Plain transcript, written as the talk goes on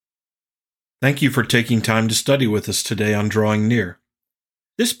Thank you for taking time to study with us today on Drawing Near.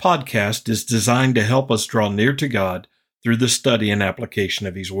 This podcast is designed to help us draw near to God through the study and application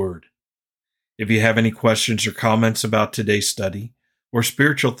of His Word. If you have any questions or comments about today's study or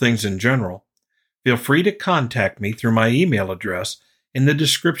spiritual things in general, feel free to contact me through my email address in the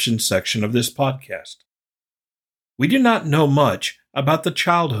description section of this podcast. We do not know much about the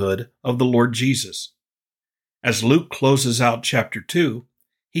childhood of the Lord Jesus. As Luke closes out chapter 2,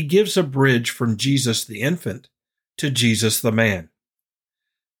 he gives a bridge from Jesus the infant to Jesus the man.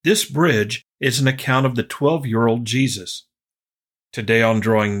 This bridge is an account of the 12-year-old Jesus. Today on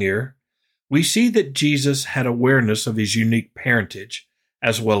Drawing Near, we see that Jesus had awareness of his unique parentage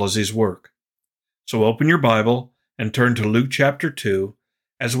as well as his work. So open your Bible and turn to Luke chapter 2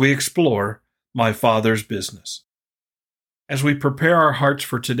 as we explore my Father's business. As we prepare our hearts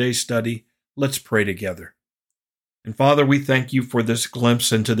for today's study, let's pray together. And Father, we thank you for this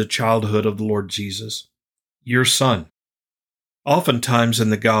glimpse into the childhood of the Lord Jesus, your Son. Oftentimes in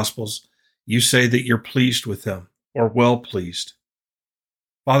the Gospels, you say that you're pleased with him, or well pleased.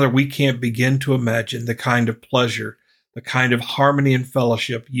 Father, we can't begin to imagine the kind of pleasure, the kind of harmony and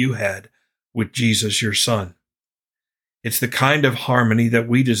fellowship you had with Jesus, your Son. It's the kind of harmony that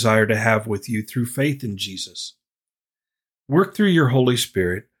we desire to have with you through faith in Jesus. Work through your Holy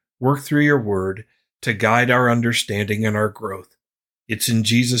Spirit, work through your Word, to guide our understanding and our growth. It's in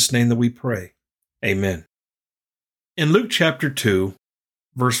Jesus' name that we pray. Amen. In Luke chapter 2,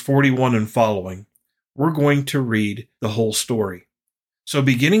 verse 41 and following, we're going to read the whole story. So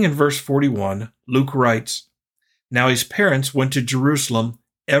beginning in verse 41, Luke writes, "Now his parents went to Jerusalem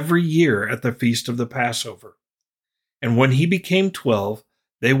every year at the feast of the Passover. And when he became 12,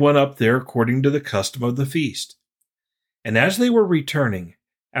 they went up there according to the custom of the feast. And as they were returning,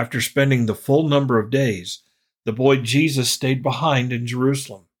 after spending the full number of days, the boy Jesus stayed behind in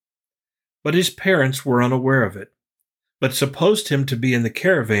Jerusalem. But his parents were unaware of it, but supposed him to be in the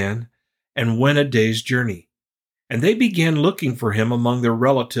caravan and went a day's journey. And they began looking for him among their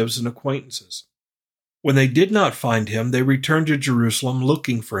relatives and acquaintances. When they did not find him, they returned to Jerusalem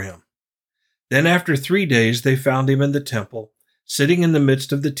looking for him. Then after 3 days they found him in the temple, sitting in the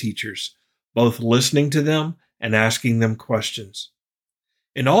midst of the teachers, both listening to them and asking them questions.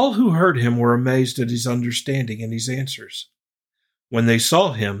 And all who heard him were amazed at his understanding and his answers. When they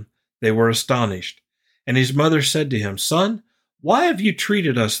saw him, they were astonished. And his mother said to him, 'Son, why have you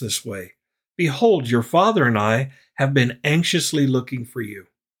treated us this way? Behold, your father and I have been anxiously looking for you.'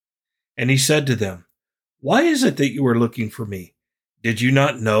 And he said to them, 'Why is it that you are looking for me? Did you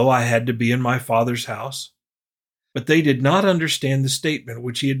not know I had to be in my father's house?' But they did not understand the statement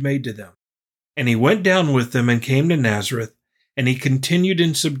which he had made to them. And he went down with them and came to Nazareth, and he continued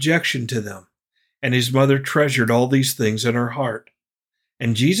in subjection to them. And his mother treasured all these things in her heart.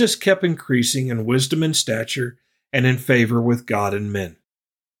 And Jesus kept increasing in wisdom and stature and in favor with God and men."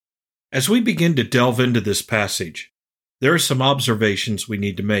 As we begin to delve into this passage, there are some observations we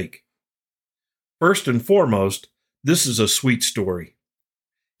need to make. First and foremost, this is a sweet story.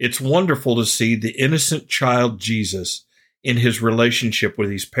 It's wonderful to see the innocent child Jesus in his relationship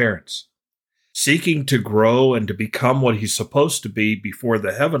with his parents, seeking to grow and to become what he's supposed to be before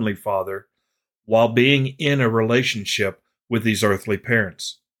the Heavenly Father, while being in a relationship with his earthly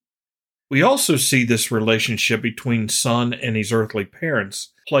parents. We also see this relationship between son and his earthly parents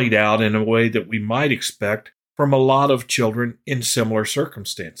played out in a way that we might expect from a lot of children in similar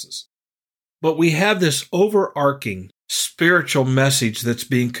circumstances. But we have this overarching spiritual message that's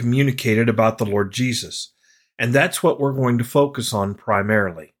being communicated about the Lord Jesus, and that's what we're going to focus on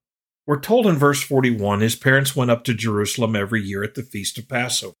primarily. We're told in verse 41, his parents went up to Jerusalem every year at the feast of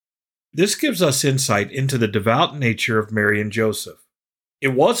Passover. This gives us insight into the devout nature of Mary and Joseph. It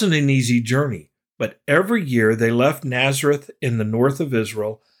wasn't an easy journey, but every year they left Nazareth in the north of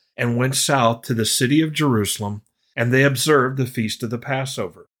Israel and went south to the city of Jerusalem, and they observed the feast of the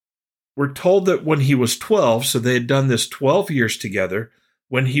Passover. We're told that when he was 12, so they had done this 12 years together,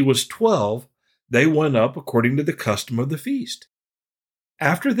 when he was 12, they went up according to the custom of the feast.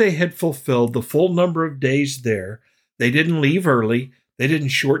 After they had fulfilled the full number of days there, they didn't leave early, they didn't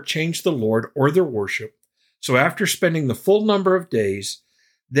shortchange the Lord or their worship. So after spending the full number of days,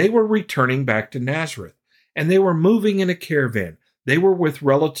 they were returning back to Nazareth, and they were moving in a caravan. They were with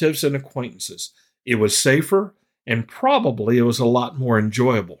relatives and acquaintances. It was safer, and probably it was a lot more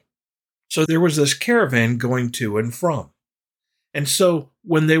enjoyable. So there was this caravan going to and from. And so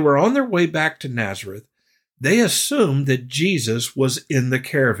when they were on their way back to Nazareth, they assumed that Jesus was in the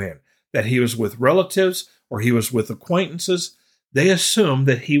caravan, that he was with relatives or he was with acquaintances. They assumed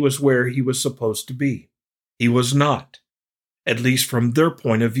that he was where he was supposed to be. He was not, at least from their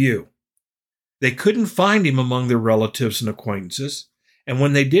point of view. They couldn't find him among their relatives and acquaintances, and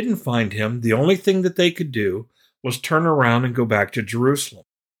when they didn't find him, the only thing that they could do was turn around and go back to Jerusalem.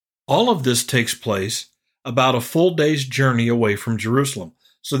 All of this takes place about a full day's journey away from Jerusalem.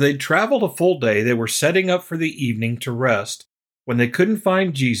 So they'd traveled a full day. They were setting up for the evening to rest. When they couldn't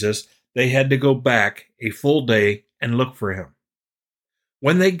find Jesus, they had to go back a full day and look for him.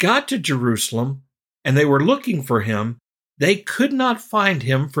 When they got to Jerusalem and they were looking for him, they could not find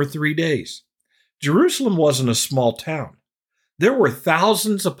him for 3 days. Jerusalem wasn't a small town. There were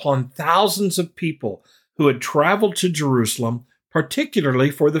thousands upon thousands of people who had traveled to Jerusalem, particularly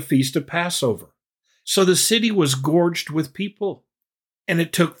for the Feast of Passover. So the city was gorged with people. And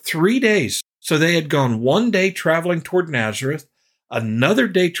it took 3 days. So they had gone 1 day traveling toward Nazareth, another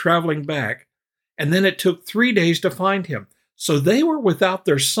day traveling back, and then it took 3 days to find him. So they were without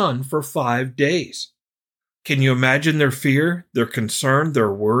their son for 5 days. Can you imagine their fear, their concern,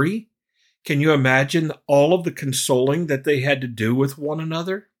 their worry? Can you imagine all of the consoling that they had to do with one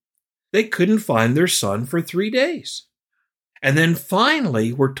another? They couldn't find their son for 3 days. And then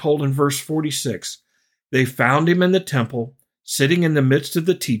finally, we're told in verse 46, they found him in the temple, sitting in the midst of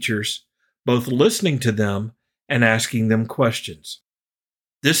the teachers, both listening to them and asking them questions.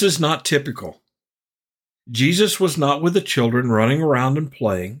 This is not typical. Jesus was not with the children running around and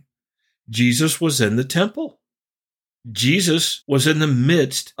playing. Jesus was in the temple. Jesus was in the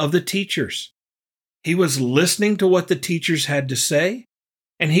midst of the teachers. He was listening to what the teachers had to say,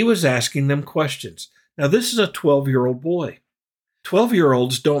 and he was asking them questions. Now, this is a 12-year-old boy.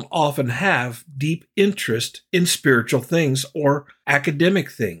 12-year-olds don't often have deep interest in spiritual things or academic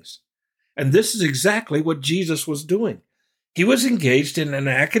things. And this is exactly what Jesus was doing. He was engaged in an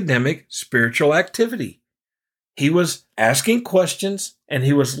academic spiritual activity. He was asking questions and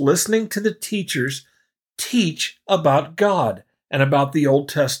he was listening to the teachers teach about God and about the Old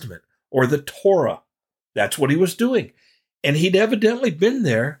Testament or the Torah. That's what he was doing. And he'd evidently been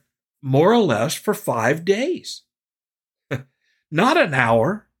there more or less for 5 days. Not an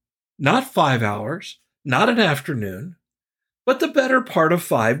hour, not 5 hours, not an afternoon, but the better part of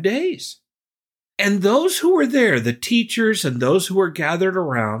 5 days. And those who were there, the teachers and those who were gathered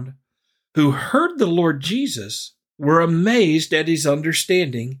around, who heard the Lord Jesus, were amazed at his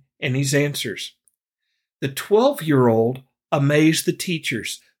understanding and his answers. The 12-year-old amazed the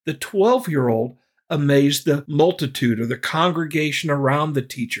teachers. The 12-year-old amazed the multitude or the congregation around the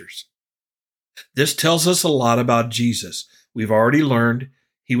teachers. This tells us a lot about Jesus. We've already learned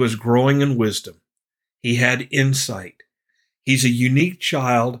he was growing in wisdom. He had insight. He's a unique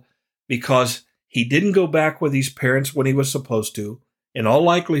child because he didn't go back with his parents when he was supposed to. In all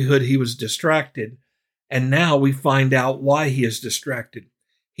likelihood, he was distracted. And now we find out why he is distracted.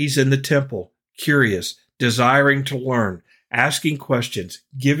 He's in the temple, curious, desiring to learn, asking questions,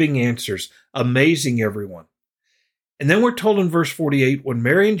 giving answers, amazing everyone. And then we're told in verse 48, when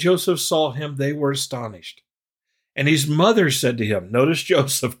Mary and Joseph saw him, they were astonished. And his mother said to him, notice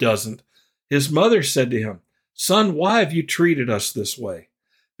Joseph doesn't. His mother said to him, Son, why have you treated us this way?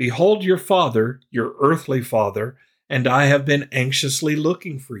 Behold, your father, your earthly father, and I have been anxiously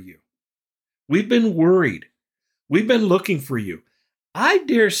looking for you. We've been worried. We've been looking for you. I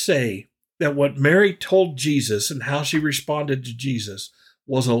dare say that what Mary told Jesus and how she responded to Jesus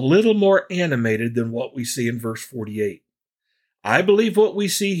was a little more animated than what we see in verse 48. I believe what we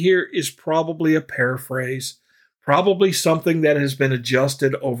see here is probably a paraphrase, probably something that has been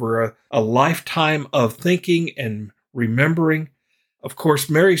adjusted over a lifetime of thinking and remembering. Of course,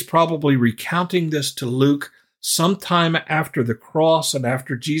 Mary's probably recounting this to Luke sometime after the cross and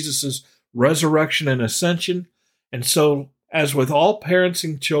after Jesus' resurrection and ascension. And so, as with all parents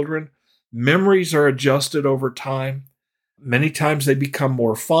and children, memories are adjusted over time. Many times they become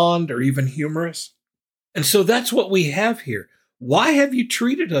more fond or even humorous. And so that's what we have here. Why have you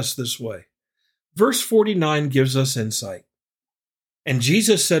treated us this way? Verse 49 gives us insight. And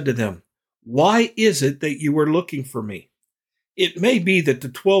Jesus said to them, Why is it that you are looking for me? It may be that the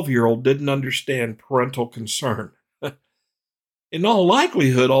 12-year-old didn't understand parental concern. In all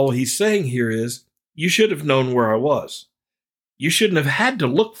likelihood, all he's saying here is, you should have known where I was. You shouldn't have had to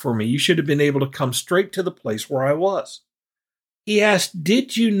look for me. You should have been able to come straight to the place where I was. He asked,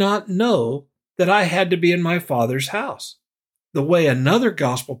 Did you not know that I had to be in my Father's house? The way another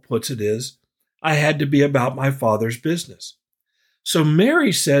gospel puts it is, I had to be about my Father's business. So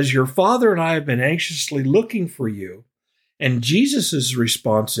Mary says, Your father and I have been anxiously looking for you. And Jesus'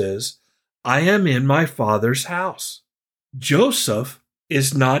 response is, I am in my Father's house. Joseph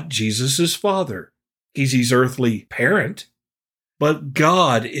is not Jesus' father. He's his earthly parent. But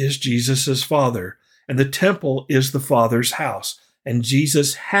God is Jesus' father, and the temple is the Father's house. And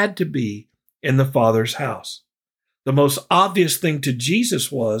Jesus had to be in the Father's house. The most obvious thing to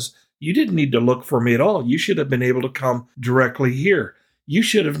Jesus was, you didn't need to look for me at all. You should have been able to come directly here. You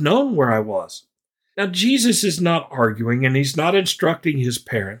should have known where I was. Now, Jesus is not arguing and he's not instructing his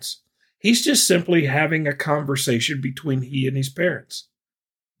parents. He's just simply having a conversation between he and his parents.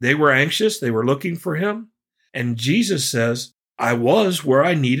 They were anxious. They were looking for him. And Jesus says, I was where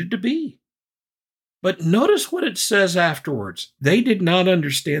I needed to be. But notice what it says afterwards. They did not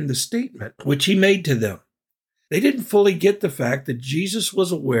understand the statement which he made to them. They didn't fully get the fact that Jesus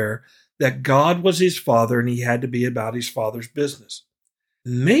was aware that God was his Father and he had to be about his Father's business.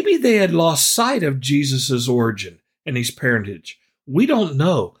 Maybe they had lost sight of Jesus' origin and his parentage. We don't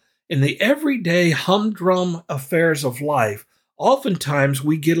know. In the everyday humdrum affairs of life, oftentimes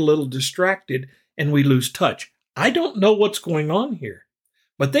we get a little distracted and we lose touch. I don't know what's going on here,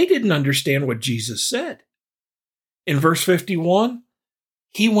 but they didn't understand what Jesus said. In verse 51,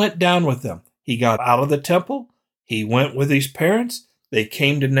 he went down with them. He got out of the temple. He went with his parents. They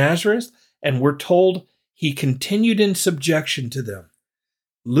came to Nazareth, and we're told he continued in subjection to them.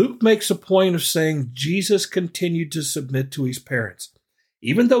 Luke makes a point of saying Jesus continued to submit to his parents.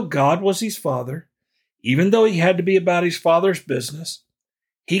 Even though God was his father, even though he had to be about his Father's business,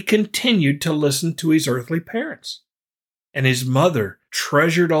 he continued to listen to his earthly parents. And his mother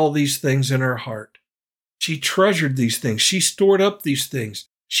treasured all these things in her heart. She treasured these things. She stored up these things.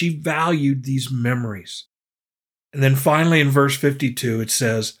 She valued these memories. And then finally in verse 52, it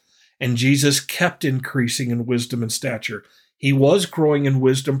says, and Jesus kept increasing in wisdom and stature. He was growing in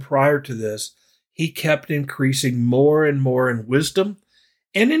wisdom prior to this. He kept increasing more and more in wisdom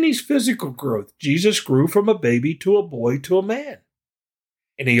and in his physical growth. Jesus grew from a baby to a boy to a man.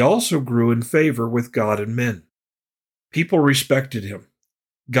 And he also grew in favor with God and men. People respected him.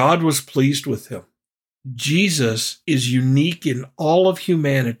 God was pleased with him. Jesus is unique in all of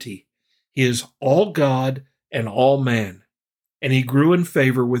humanity. He is all God and all man. And he grew in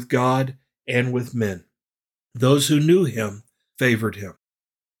favor with God and with men. Those who knew him favored him.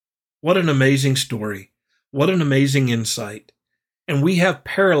 What an amazing story. What an amazing insight. And we have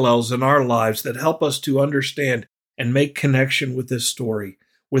parallels in our lives that help us to understand and make connection with this story,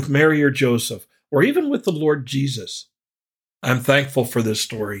 with Mary or Joseph, or even with the Lord Jesus. I'm thankful for this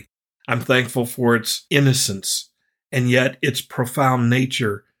story. I'm thankful for its innocence, and yet its profound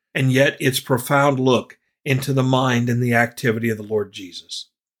nature, and yet its profound look into the mind and the activity of the Lord Jesus.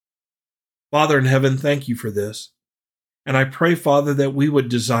 Father in heaven, thank you for this. And I pray, Father, that we would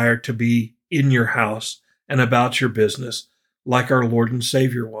desire to be in your house and about your business like our Lord and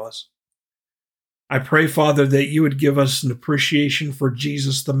Savior was. I pray, Father, that you would give us an appreciation for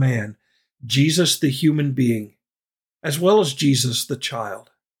Jesus the man, Jesus the human being, as well as Jesus the child.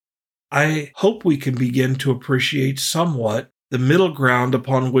 I hope we can begin to appreciate somewhat the middle ground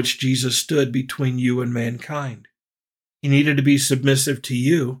upon which Jesus stood between you and mankind. He needed to be submissive to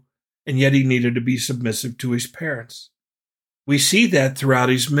you, and yet he needed to be submissive to his parents. We see that throughout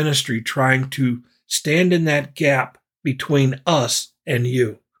his ministry, trying to stand in that gap between us and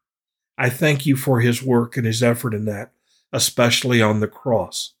you. I thank you for his work and his effort in that, especially on the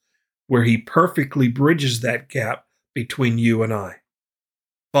cross, where he perfectly bridges that gap between you and I.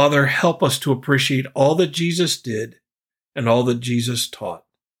 Father, help us to appreciate all that Jesus did and all that Jesus taught.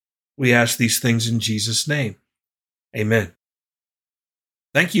 We ask these things in Jesus' name. Amen.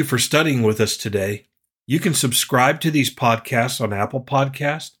 Thank you for studying with us today. You can subscribe to these podcasts on Apple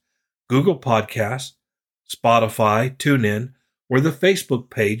Podcasts, Google Podcasts, Spotify, TuneIn, or the Facebook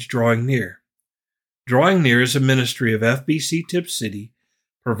page Drawing Near. Drawing Near is a ministry of FBC Tipp City,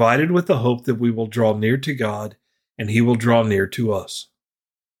 provided with the hope that we will draw near to God and he will draw near to us.